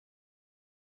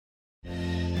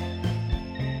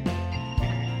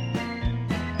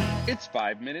It's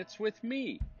 5 minutes with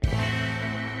me.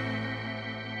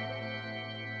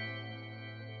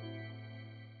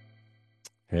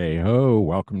 Hey ho,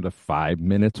 welcome to 5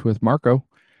 Minutes with Marco.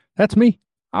 That's me.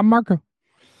 I'm Marco.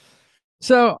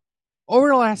 So, over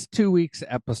the last 2 weeks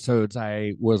episodes,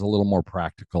 I was a little more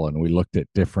practical and we looked at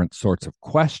different sorts of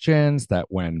questions that,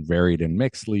 when varied and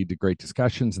mixed, lead to great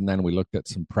discussions. And then we looked at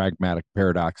some pragmatic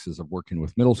paradoxes of working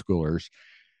with middle schoolers.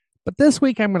 But this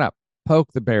week, I'm going to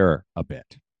poke the bear a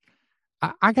bit.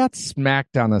 I got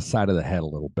smacked on the side of the head a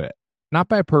little bit, not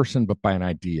by a person, but by an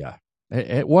idea.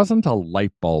 It wasn't a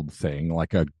light bulb thing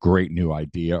like a great new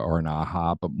idea or an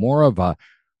aha, but more of a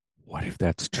what if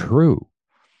that's true?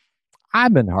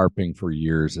 I've been harping for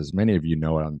years, as many of you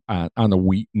know, on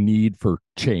the need for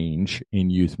change in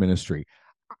youth ministry.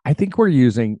 I think we're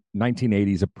using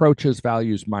 1980s approaches,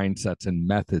 values, mindsets, and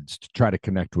methods to try to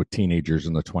connect with teenagers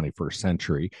in the 21st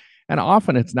century. And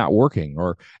often it's not working,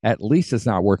 or at least it's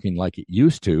not working like it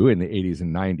used to in the 80s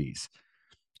and 90s.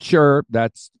 Sure,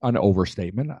 that's an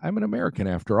overstatement. I'm an American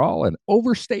after all, and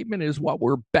overstatement is what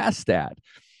we're best at.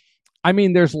 I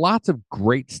mean, there's lots of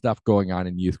great stuff going on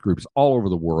in youth groups all over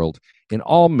the world in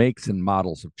all makes and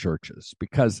models of churches,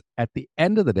 because at the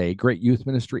end of the day, great youth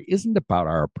ministry isn't about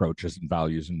our approaches and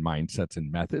values and mindsets and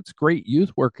methods. Great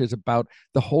youth work is about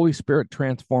the Holy Spirit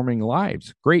transforming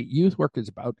lives. Great youth work is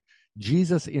about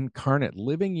Jesus incarnate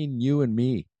living in you and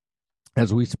me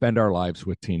as we spend our lives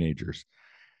with teenagers.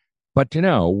 But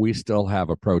we still have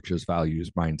approaches, values,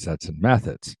 mindsets, and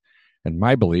methods. And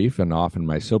my belief, and often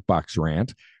my soapbox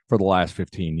rant for the last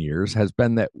 15 years, has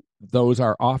been that those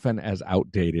are often as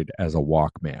outdated as a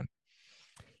Walkman.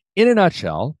 In a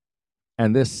nutshell,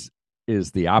 and this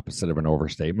is the opposite of an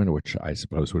overstatement, which I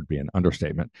suppose would be an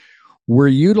understatement, we're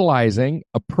utilizing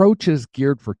approaches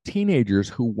geared for teenagers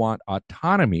who want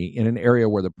autonomy in an area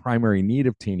where the primary need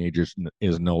of teenagers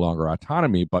is no longer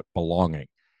autonomy, but belonging.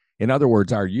 In other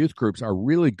words, our youth groups are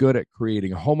really good at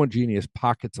creating homogeneous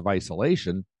pockets of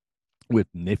isolation with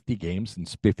nifty games and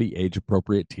spiffy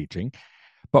age-appropriate teaching,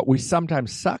 but we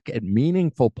sometimes suck at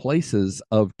meaningful places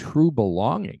of true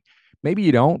belonging. Maybe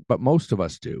you don't, but most of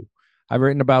us do. I've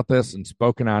written about this and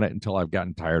spoken on it until I've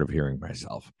gotten tired of hearing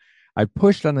myself. I've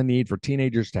pushed on the need for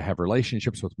teenagers to have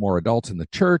relationships with more adults in the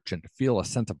church and to feel a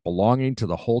sense of belonging to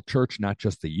the whole church, not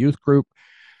just the youth group.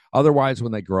 Otherwise,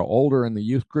 when they grow older in the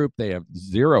youth group, they have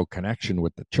zero connection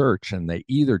with the church, and they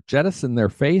either jettison their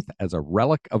faith as a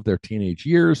relic of their teenage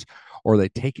years, or they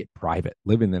take it private,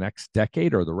 living the next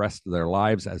decade or the rest of their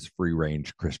lives as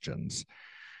free-range Christians.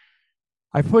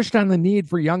 I pushed on the need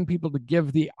for young people to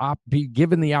be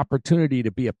given the opportunity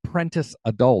to be apprentice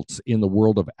adults in the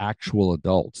world of actual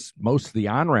adults. Most of the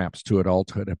on-ramps to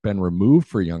adulthood have been removed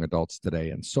for young adults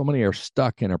today, and so many are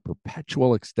stuck in a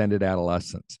perpetual extended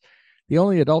adolescence. The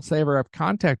only adults they ever have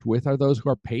contact with are those who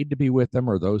are paid to be with them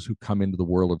or those who come into the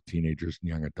world of teenagers and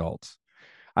young adults.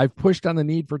 I've pushed on the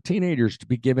need for teenagers to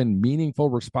be given meaningful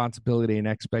responsibility and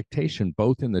expectation,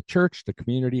 both in the church, the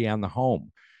community, and the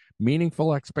home.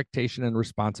 Meaningful expectation and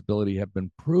responsibility have been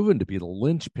proven to be the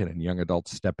linchpin in young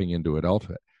adults stepping into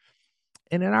adulthood.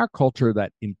 And in our culture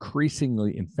that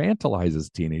increasingly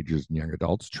infantilizes teenagers and young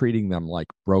adults, treating them like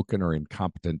broken or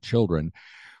incompetent children,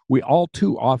 we all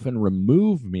too often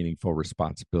remove meaningful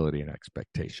responsibility and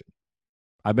expectation.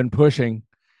 I've been pushing,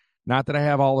 not that I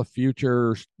have all the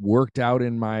future worked out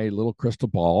in my little crystal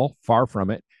ball, far from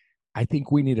it. I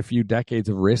think we need a few decades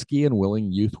of risky and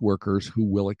willing youth workers who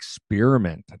will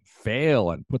experiment and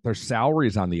fail and put their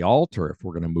salaries on the altar if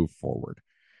we're going to move forward.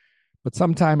 But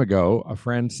some time ago, a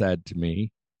friend said to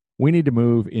me, we need to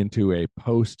move into a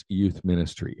post-youth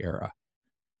ministry era.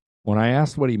 When I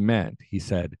asked what he meant, he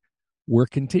said, we're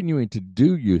continuing to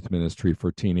do youth ministry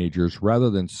for teenagers rather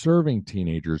than serving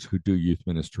teenagers who do youth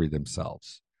ministry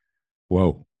themselves.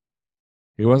 Whoa.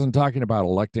 He wasn't talking about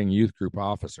electing youth group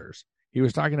officers. He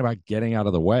was talking about getting out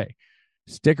of the way.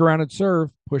 Stick around and serve,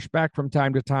 push back from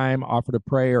time to time, offer to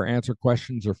pray or answer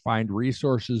questions or find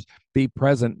resources, be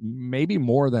present, maybe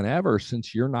more than ever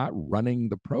since you're not running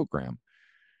the program.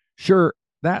 Sure,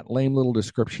 that lame little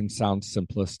description sounds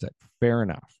simplistic. Fair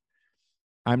enough.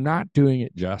 I'm not doing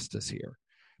it justice here.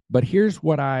 But here's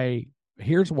why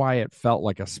it felt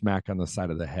like a smack on the side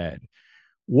of the head.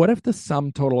 What if the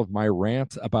sum total of my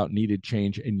rants about needed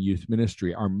change in youth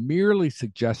ministry are merely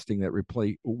suggesting that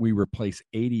we replace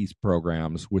 80s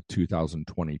programs with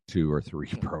 2022 or 3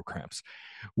 programs?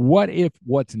 What if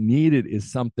what's needed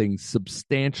is something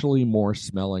substantially more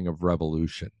smelling of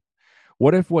revolution?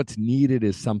 What if what's needed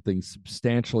is something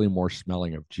substantially more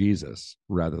smelling of Jesus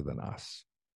rather than us?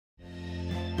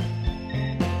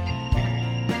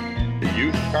 The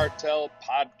Youth Cartel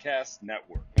Podcast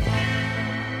Network.